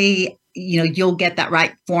eventually you'll get that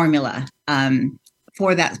right formula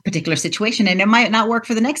for that particular situation. And it might not work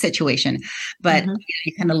for the next situation, but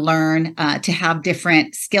you kind of learn to have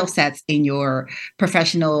different skill sets in your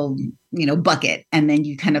professional, bucket. And then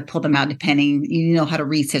you kind of pull them out depending, how to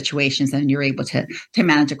read situations, and you're able to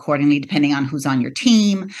manage accordingly, depending on who's on your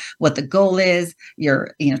team, what the goal is,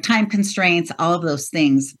 your, time constraints, all of those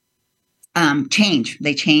things change.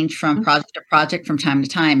 They change from project to project, from time to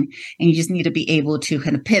time. And you just need to be able to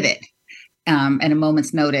kind of pivot at a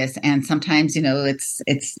moment's notice. And sometimes,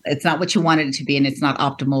 it's not what you wanted it to be, and it's not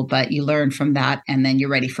optimal, but you learn from that, and then you're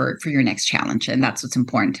ready for your next challenge. And that's what's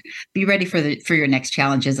important. Be ready for your next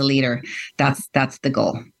challenge as a leader. That's the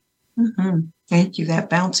goal. Thank you. That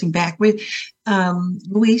bouncing back with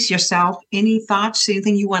Louise, yourself, any thoughts,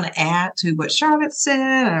 anything you want to add to what Charlotte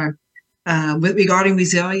said, or regarding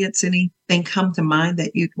resilience, anything come to mind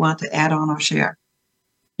that you'd want to add on or share?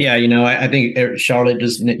 Yeah, I think Charlotte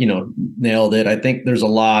just, nailed it. I think there's a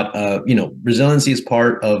lot of, resiliency is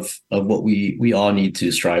part of what we all need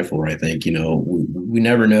to strive for. I think, we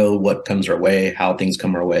never know what comes our way, how things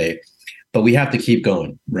come our way, but we have to keep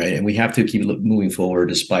going, right? And we have to keep moving forward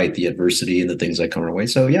despite the adversity and the things that come our way.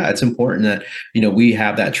 So yeah, it's important that, we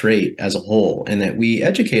have that trait as a whole, and that we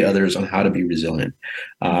educate others on how to be resilient,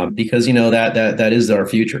 because, that is our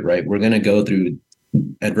future, right? We're going to go through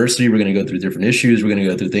adversity. We're going to go through different issues. We're going to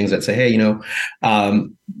go through things that say, hey,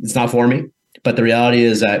 it's not for me. But the reality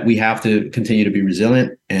is that we have to continue to be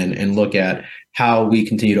resilient and look at how we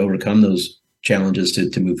continue to overcome those challenges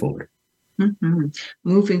to move forward.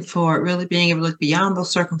 Moving forward, really being able to look beyond those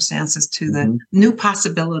circumstances to the new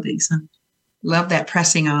possibilities. Love that,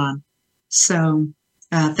 pressing on. So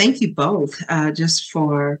thank you both just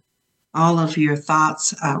for all of your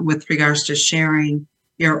thoughts with regards to sharing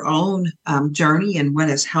your own journey and what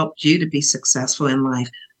has helped you to be successful in life.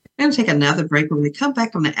 I'm going to take another break. When we come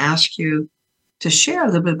back, I'm going to ask you to share a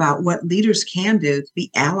little bit about what leaders can do to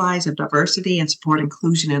be allies of diversity and support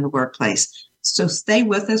inclusion in the workplace. So stay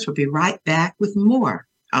with us. We'll be right back with more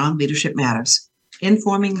on Leadership Matters,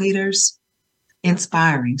 informing leaders,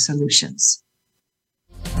 inspiring solutions.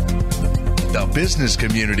 The business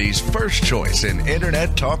community's first choice in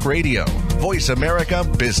Internet Talk Radio, Voice America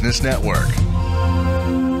Business Network.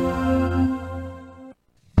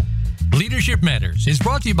 Leadership Matters is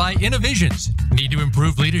brought to you by Innovisions. Need to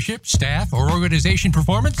improve leadership, staff, or organization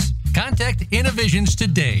performance? Contact Innovisions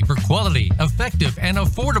today for quality, effective, and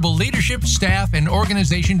affordable leadership, staff, and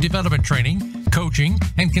organization development training, coaching,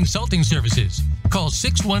 and consulting services. Call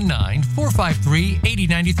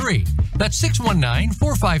 619-453-8093. That's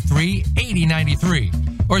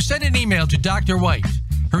 619-453-8093. Or send an email to Dr. White.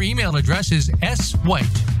 Her email address is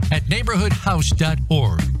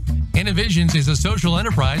swhite@neighborhoodhouse.org. Innovisions is a social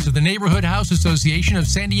enterprise of the Neighborhood House Association of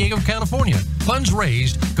San Diego, California. Funds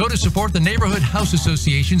raised go to support the Neighborhood House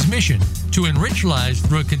Association's mission to enrich lives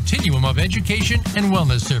through a continuum of education and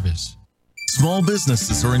wellness service. Small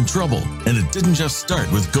businesses are in trouble, and it didn't just start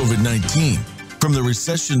with COVID-19. From the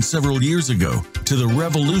recession several years ago to the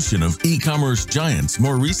revolution of e-commerce giants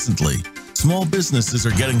more recently, small businesses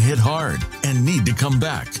are getting hit hard and need to come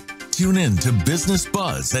back. Tune in to Business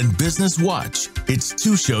Buzz and Business Watch. It's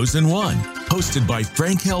 2 shows in one, hosted by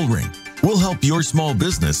Frank Hellring. We'll help your small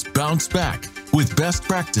business bounce back with best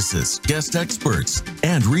practices, guest experts,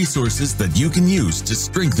 and resources that you can use to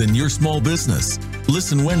strengthen your small business.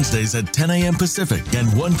 Listen Wednesdays at 10 a.m. Pacific and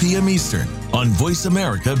 1 p.m. Eastern on Voice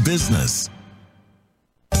America Business.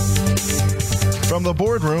 From the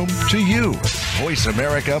boardroom to you, Voice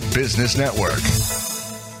America Business Network.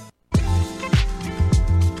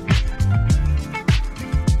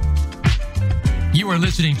 You are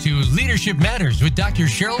listening to Leadership Matters with Dr.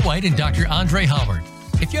 Sheryl White and Dr. Andre Howard.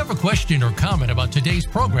 If you have a question or comment about today's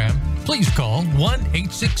program, please call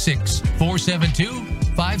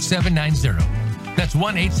 1-866-472-5790. That's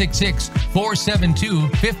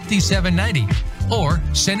 1-866-472-5790. Or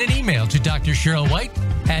send an email to Dr. Sheryl White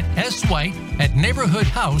at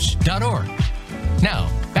swhite@neighborhoodhouse.org.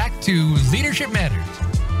 Now, back to Leadership Matters.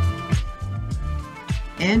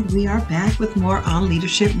 And we are back with more on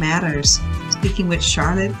Leadership Matters, speaking with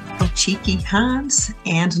Charlotte Ochiqui Hans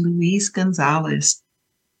and Luis Gonzalez,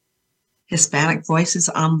 Hispanic Voices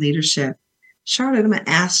on Leadership. Charlotte, I'm going to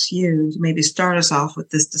ask you to maybe start us off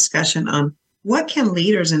with this discussion on what can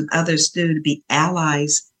leaders and others do to be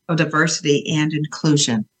allies of diversity and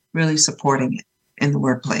inclusion, really supporting it in the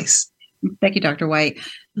workplace. Thank you, Dr. White.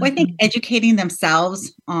 Well, I think educating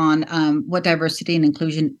themselves on what diversity and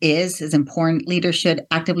inclusion is important. Leaders should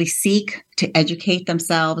actively seek to educate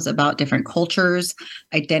themselves about different cultures,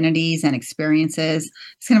 identities, and experiences.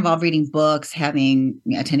 It's going to involve reading books,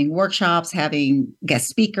 attending workshops, having guest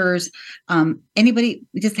speakers, embracing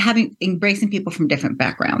people from different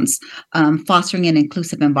backgrounds. Fostering an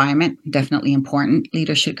inclusive environment, definitely important.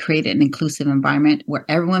 Leaders should create an inclusive environment where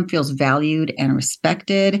everyone feels valued and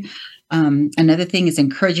respected. Another thing is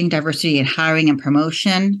encouraging diversity in hiring and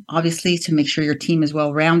promotion. Obviously, to make sure your team is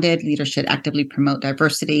well-rounded, leaders should actively promote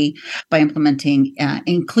diversity by implementing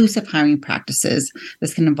inclusive hiring practices.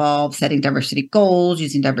 This can involve setting diversity goals,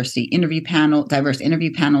 using diverse interview panels,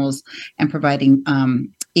 and providing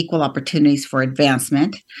equal opportunities for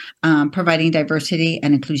advancement, providing diversity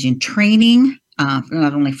and inclusion training,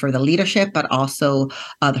 not only for the leadership, but also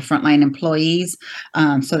the frontline employees,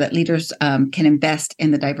 so that leaders can invest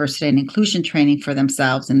in the diversity and inclusion training for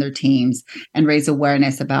themselves and their teams and raise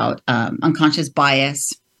awareness about unconscious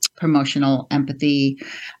bias, promotional empathy,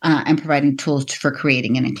 and providing tools for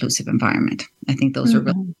creating an inclusive environment. I think those are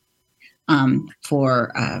really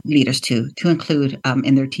for leaders to include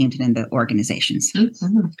in their teams and in the organizations.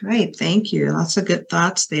 Great. Thank you. Lots of good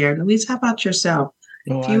thoughts there. Louise, how about yourself?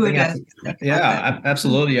 Absolutely.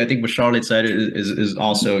 I think what Charlotte said is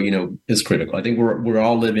also, is critical. I think we're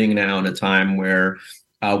all living now in a time where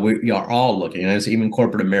we are all looking, and it's even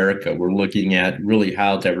corporate America, we're looking at really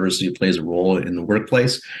how diversity plays a role in the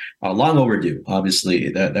workplace. Long overdue, obviously,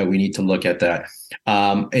 that we need to look at that.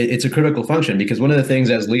 It's a critical function because one of the things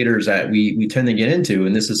as leaders that we tend to get into,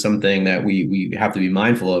 and this is something that we have to be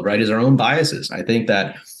mindful of, right, is our own biases. I think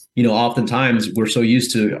that oftentimes we're so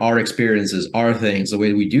used to our experiences, our things, the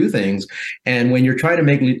way we do things. And when you're trying to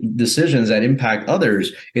make decisions that impact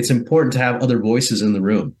others, it's important to have other voices in the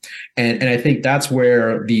room. And I think that's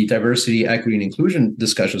where the diversity, equity, and inclusion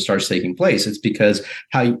discussion starts taking place. It's because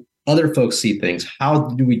how other folks see things. How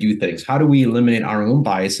do we do things? How do we eliminate our own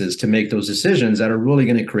biases to make those decisions that are really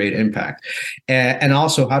going to create impact? And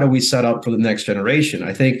also, how do we set up for the next generation?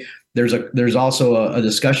 I think there's also a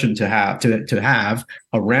discussion to have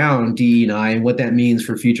around DE&I and what that means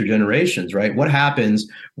for future generations, right? What happens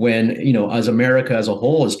when, as America as a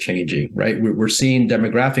whole is changing, right? We're seeing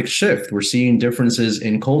demographic shift. We're seeing differences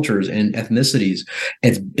in cultures and ethnicities.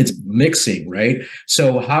 It's mixing, right?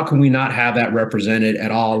 So how can we not have that represented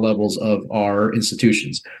at all levels of our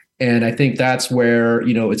institutions? And I think that's where,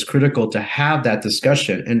 it's critical to have that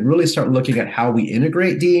discussion and really start looking at how we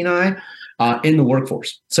integrate DE&I in the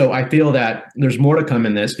workforce. So I feel that there's more to come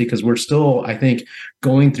in this because we're still, I think,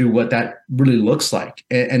 going through what that really looks like.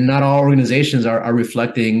 And not all organizations are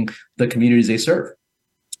reflecting the communities they serve.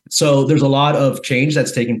 So there's a lot of change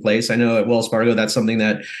that's taking place. I know at Wells Fargo, that's something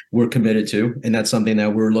that we're committed to. And that's something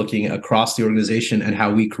that we're looking across the organization and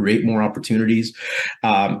how we create more opportunities.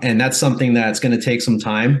 And that's something that's going to take some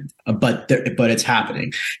time, but it's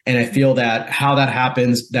happening. And I feel that how that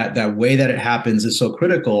happens, that way that it happens is so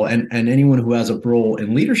critical. And anyone who has a role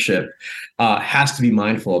in leadership has to be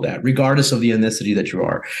mindful of that, regardless of the ethnicity that you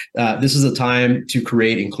are. This is a time to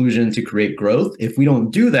create inclusion, to create growth. If we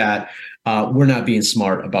don't do that, we're not being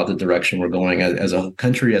smart about the direction we're going as a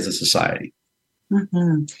country, as a society.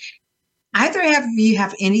 Either of you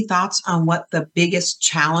have any thoughts on what the biggest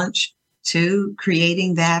challenge to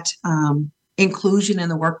creating that inclusion in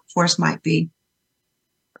the workforce might be?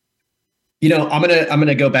 I'm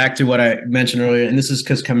gonna go back to what I mentioned earlier, and this is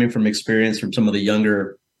because coming from experience from some of the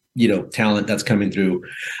younger, talent that's coming through.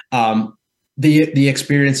 The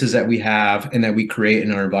experiences that we have and that we create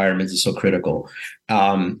in our environments is so critical.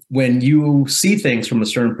 When you see things from a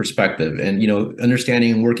certain perspective and,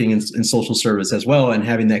 understanding and working in social service as well and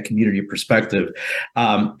having that community perspective,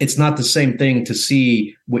 it's not the same thing to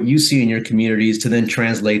see what you see in your communities to then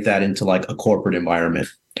translate that into like a corporate environment.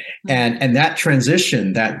 And that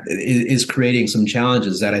transition that is creating some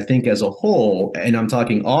challenges that I think as a whole, and I'm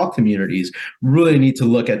talking all communities, really need to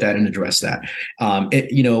look at that and address that.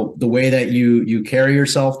 The way that you carry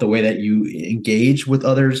yourself, the way that you engage with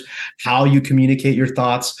others, how you communicate your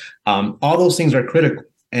thoughts, all those things are critical.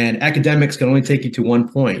 And academics can only take you to one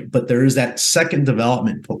point, but there is that second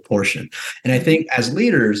development portion. And I think as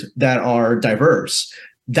leaders that are diverse,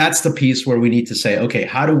 that's the piece where we need to say, okay,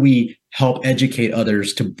 how do we help educate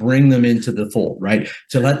others to bring them into the fold, right?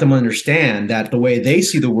 To let them understand that the way they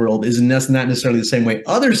see the world is not necessarily the same way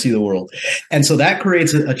others see the world. And so that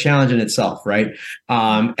creates a challenge in itself, right?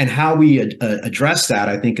 And how we address that,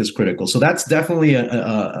 I think, is critical. So that's definitely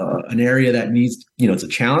an area that needs, it's a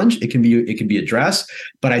challenge. It can be addressed,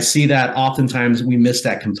 but I see that oftentimes we miss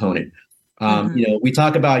that component. We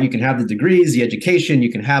talk about, you can have the degrees, the education,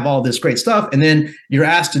 you can have all this great stuff, and then you're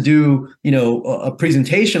asked to do, a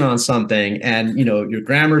presentation on something, and your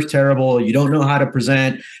grammar's terrible, you don't know how to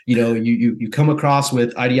present, you come across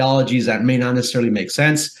with ideologies that may not necessarily make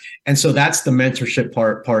sense. And so that's the mentorship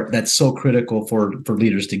part that's so critical for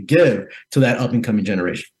leaders to give to that up and coming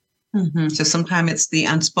generation. So sometimes it's the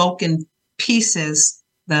unspoken pieces,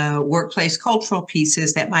 the workplace cultural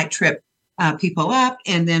pieces that might trip people up,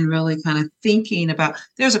 and then really kind of thinking about,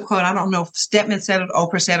 there's a quote, I don't know if Stedman said it,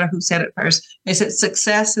 Oprah said it, who said it first. They said,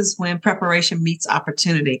 success is when preparation meets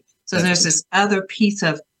opportunity. So there's this other piece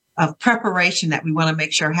of preparation that we want to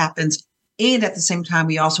make sure happens. And at the same time,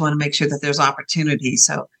 we also want to make sure that there's opportunity.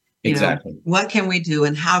 So, exactly. What can we do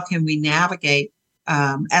and how can we navigate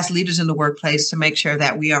as leaders in the workplace to make sure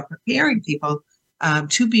that we are preparing people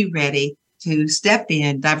to be ready to step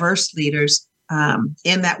in, diverse leaders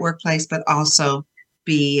in that workplace, but also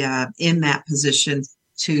be in that position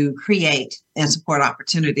to create and support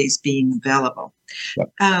opportunities being available.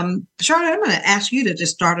 Yep. Charlotte, I'm going to ask you to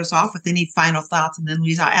just start us off with any final thoughts, and then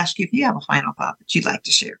Louise, I'll ask you if you have a final thought that you'd like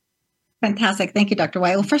to share. Fantastic. Thank you, Dr.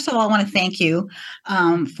 White. Well, first of all, I want to thank you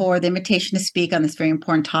for the invitation to speak on this very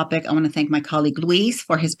important topic. I want to thank my colleague Luis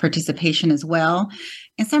for his participation as well.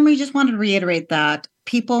 In summary, just wanted to reiterate that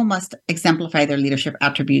people must exemplify their leadership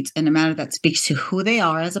attributes in a manner that speaks to who they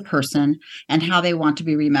are as a person and how they want to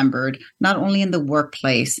be remembered, not only in the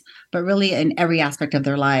workplace, but really in every aspect of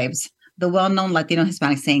their lives. The well-known Latino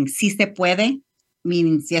Hispanic saying, "Si se puede,"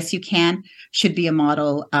 means yes, you can, should be a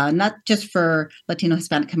model, not just for Latino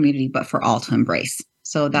Hispanic community, but for all to embrace.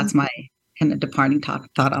 So that's my kind of departing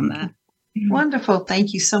thought on that. Wonderful.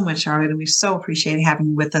 Thank you so much, Charlotte. And we so appreciate having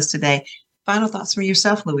you with us today. Final thoughts from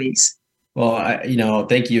yourself, Louise. Well,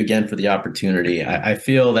 thank you again for the opportunity. I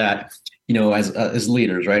feel that, as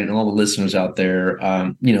leaders, right, and all the listeners out there,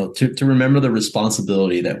 to remember the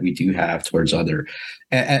responsibility that we do have towards other.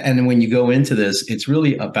 And then when you go into this, it's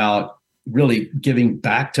really about really giving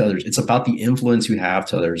back to others. It's about the influence you have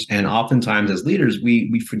to others. And oftentimes as leaders,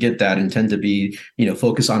 we forget that and tend to be,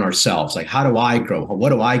 focused on ourselves. Like, how do I grow?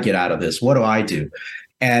 What do I get out of this? What do I do?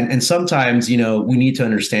 And sometimes, we need to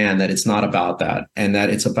understand that it's not about that, and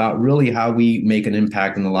that it's about really how we make an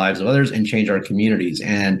impact in the lives of others and change our communities.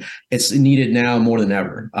 And it's needed now more than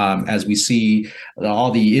ever, as we see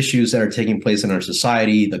all the issues that are taking place in our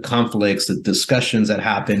society, the conflicts, the discussions that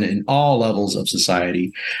happen in all levels of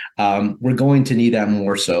society. We're going to need that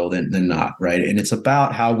more so than not, right? And it's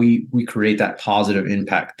about how we create that positive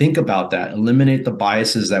impact. Think about that. Eliminate the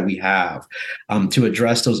biases that we have to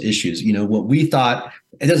address those issues. What we thought,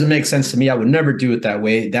 it doesn't make sense to me, I would never do it that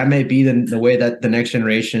way. That may be the way that the next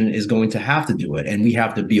generation is going to have to do it. And we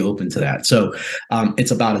have to be open to that. So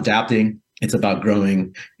it's about adapting. It's about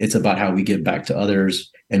growing. It's about how we give back to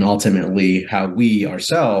others, and ultimately how we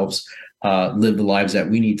ourselves live the lives that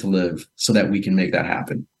we need to live so that we can make that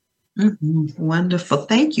happen. Mm-hmm. Wonderful.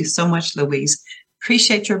 Thank you so much, Louise.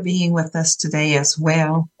 Appreciate your being with us today as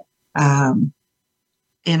well. And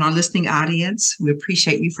our listening audience, we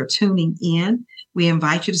appreciate you for tuning in. We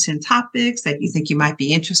invite you to send topics that you think you might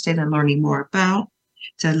be interested in learning more about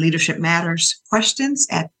to Leadership Matters questions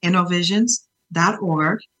at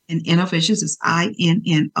innovisions.org. And Innovisions is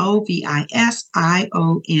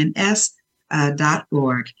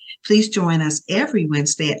INNOVISIONS.org. Please join us every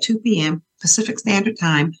Wednesday at 2 p.m. Pacific Standard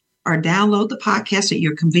Time, or download the podcast at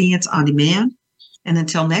your convenience on demand. And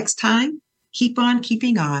until next time, keep on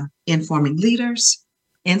keeping on, informing leaders,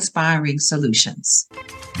 inspiring solutions.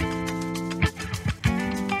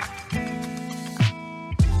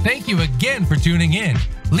 Thank you again for tuning in.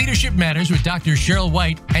 Leadership Matters with Dr. Sheryl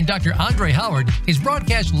White and Dr. Andre Howard is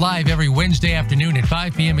broadcast live every Wednesday afternoon at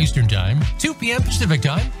 5 p.m. Eastern Time, 2 p.m. Pacific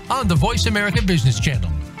Time on the Voice America Business Channel.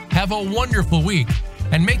 Have a wonderful week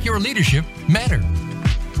and make your leadership matter.